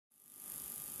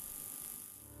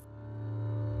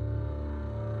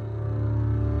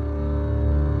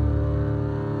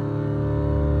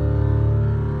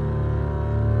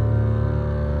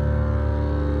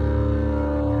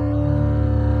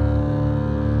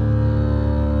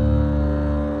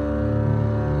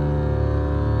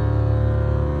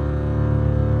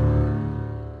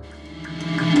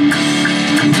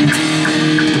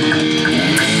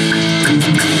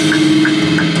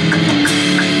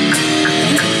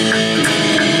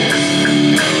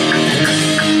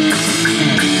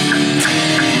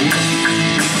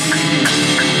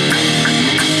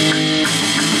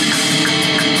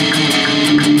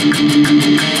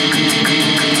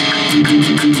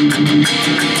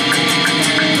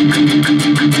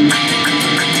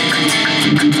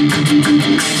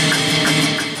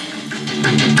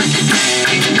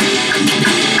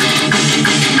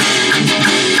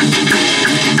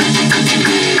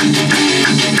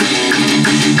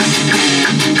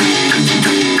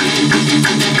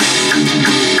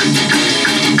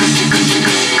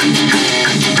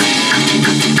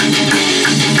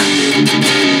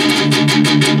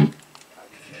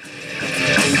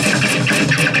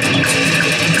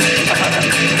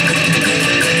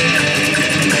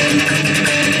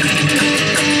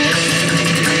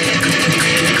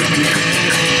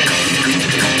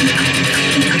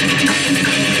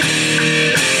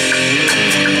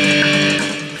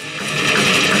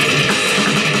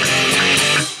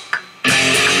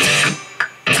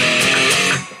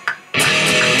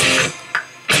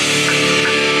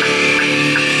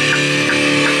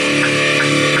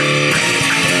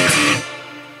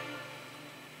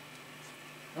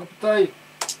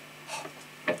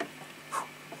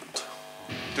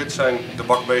Dit zijn de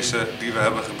bakbeesten die we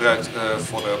hebben gebruikt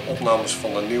voor de opnames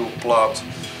van de nieuwe plaat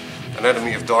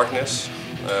Epitome of Darkness.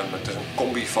 Het is een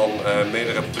combi van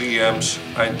meerdere preamps,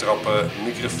 eindtrappen,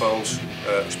 microfoons,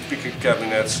 speaker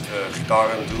cabinets,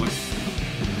 gitaren natuurlijk.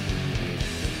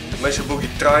 Immensa Boogie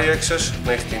Tri-Axis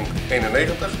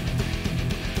 1991.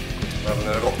 We hebben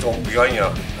een Rocktron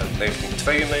Piranha uit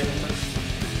 1992.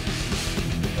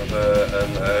 We hebben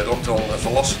een Rocktron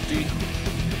Velocity.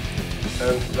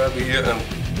 En we hebben hier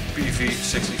een PV6505,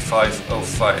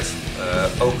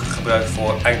 ook gebruikt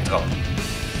voor eindtrap.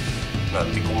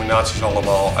 Nou, die combinatie is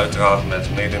allemaal uiteraard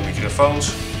met mede-microfoons.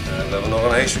 We hebben nog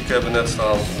een HC cabinet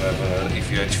staan, we hebben een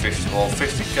EVH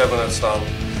 5150 cabinet staan.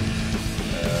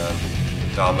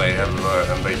 Daarmee hebben we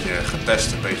een beetje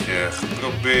getest, een beetje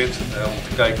geprobeerd om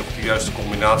te kijken of de juiste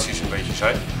combinaties een beetje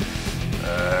zijn.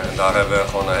 En daar hebben we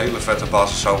gewoon een hele vette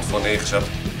basissound voor neergezet.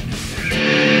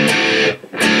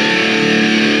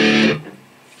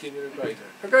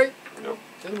 Oké. Ja.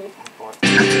 Zet hem op.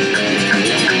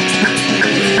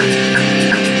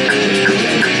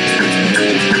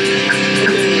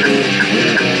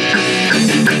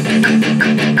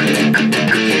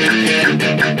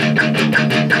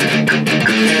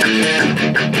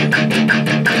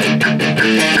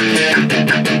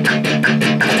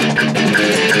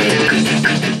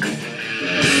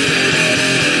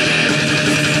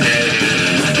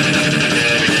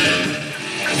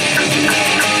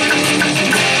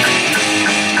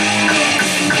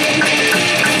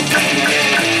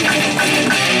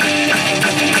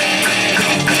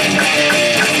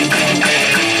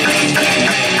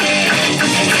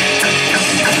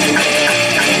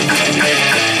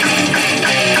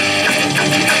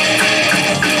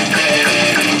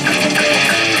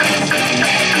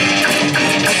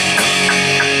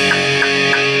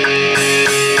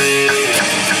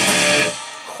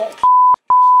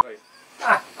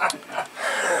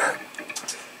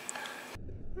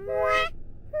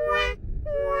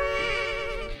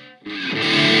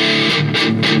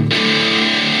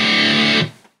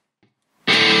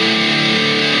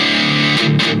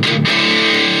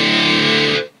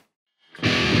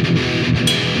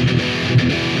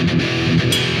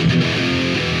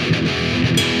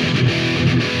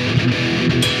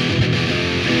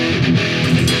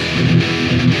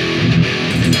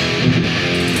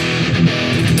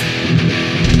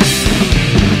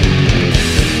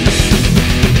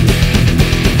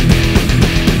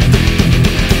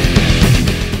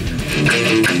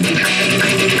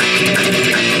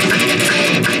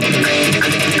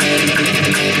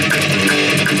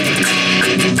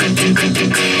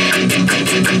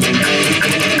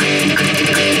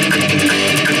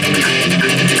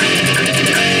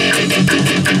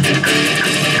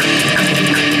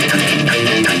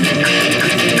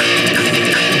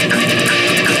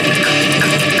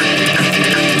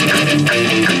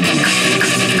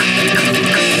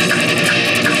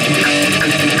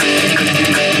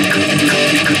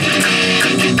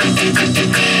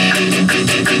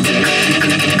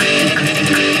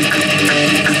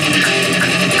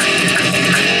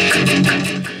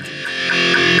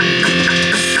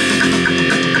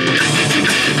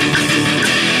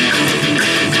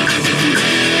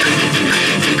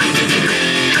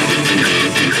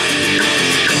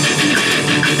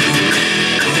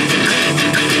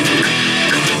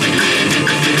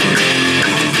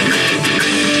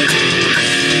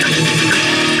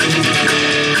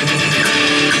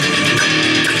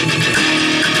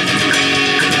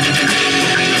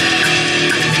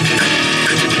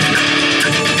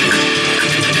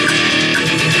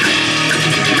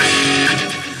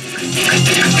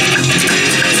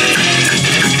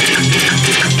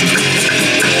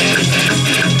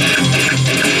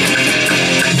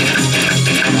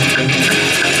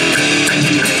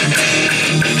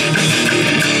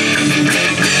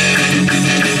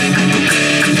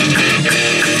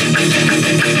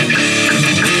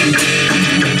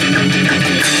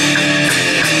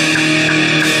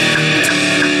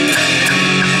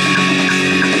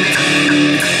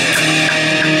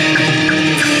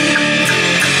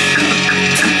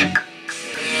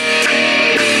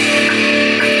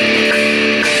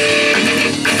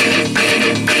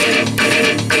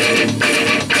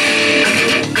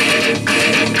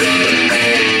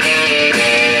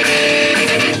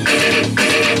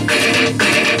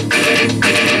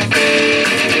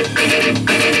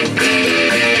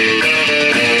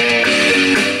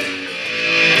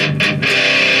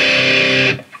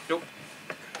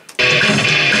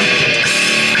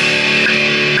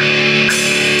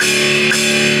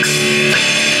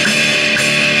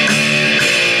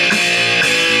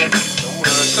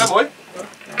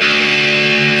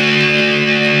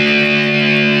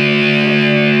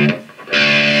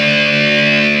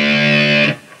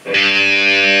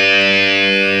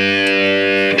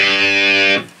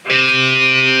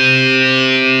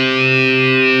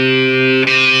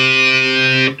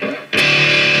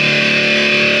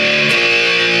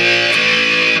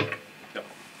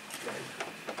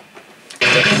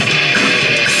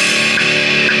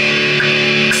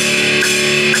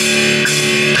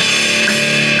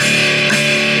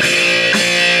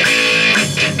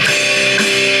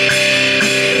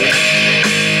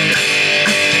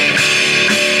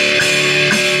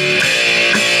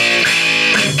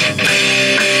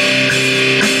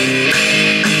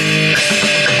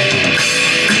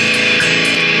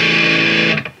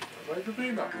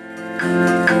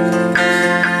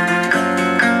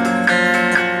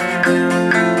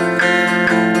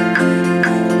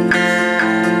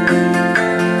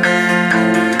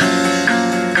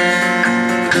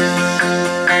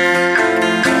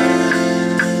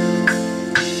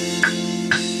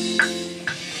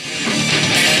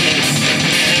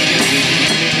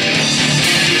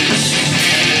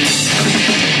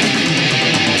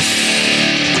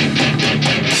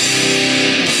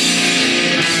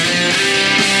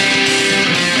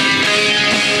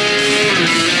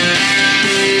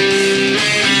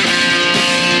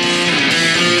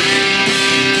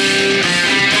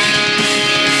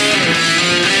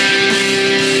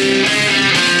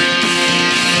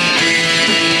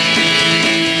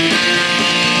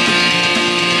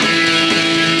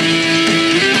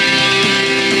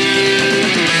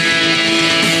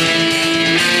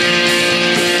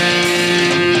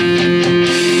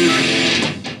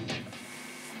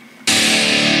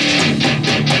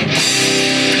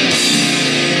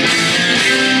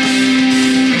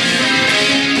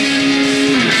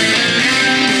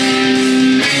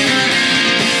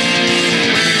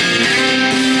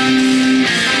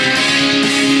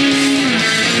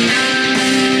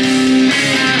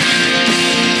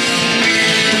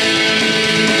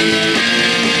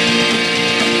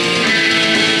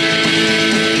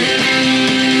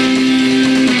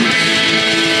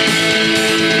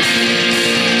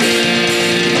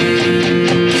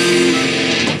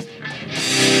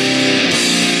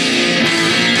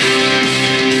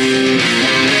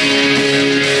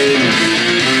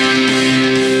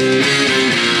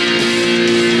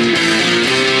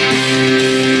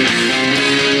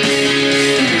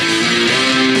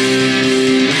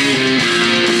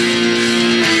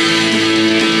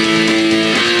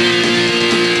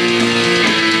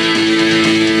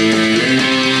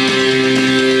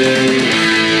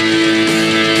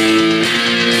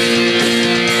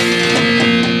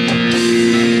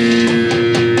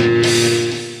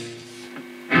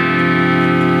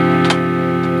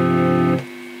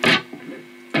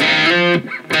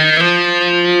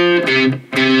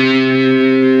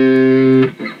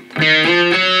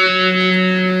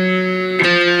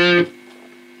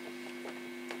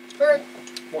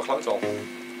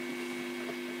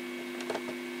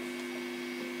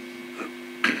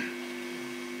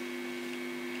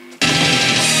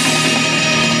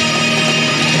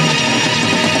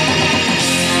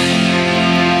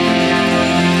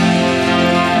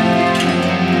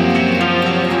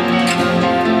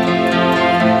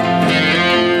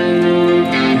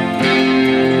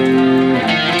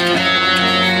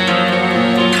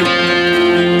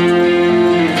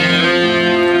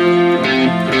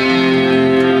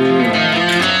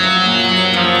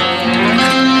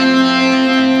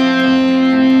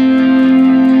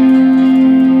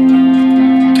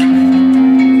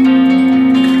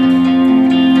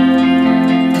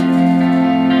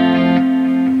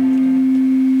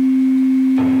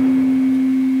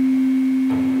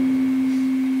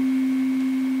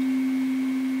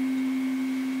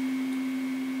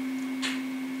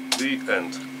 The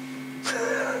end.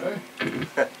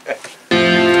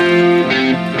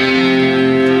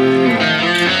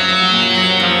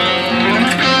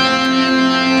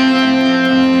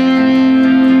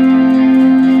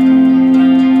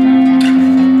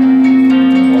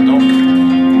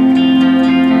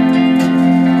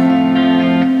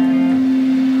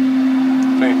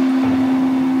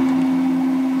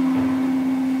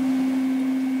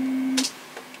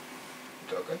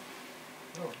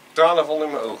 Tranen van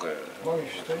in mijn ogen. Mooi,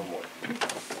 heel mooi.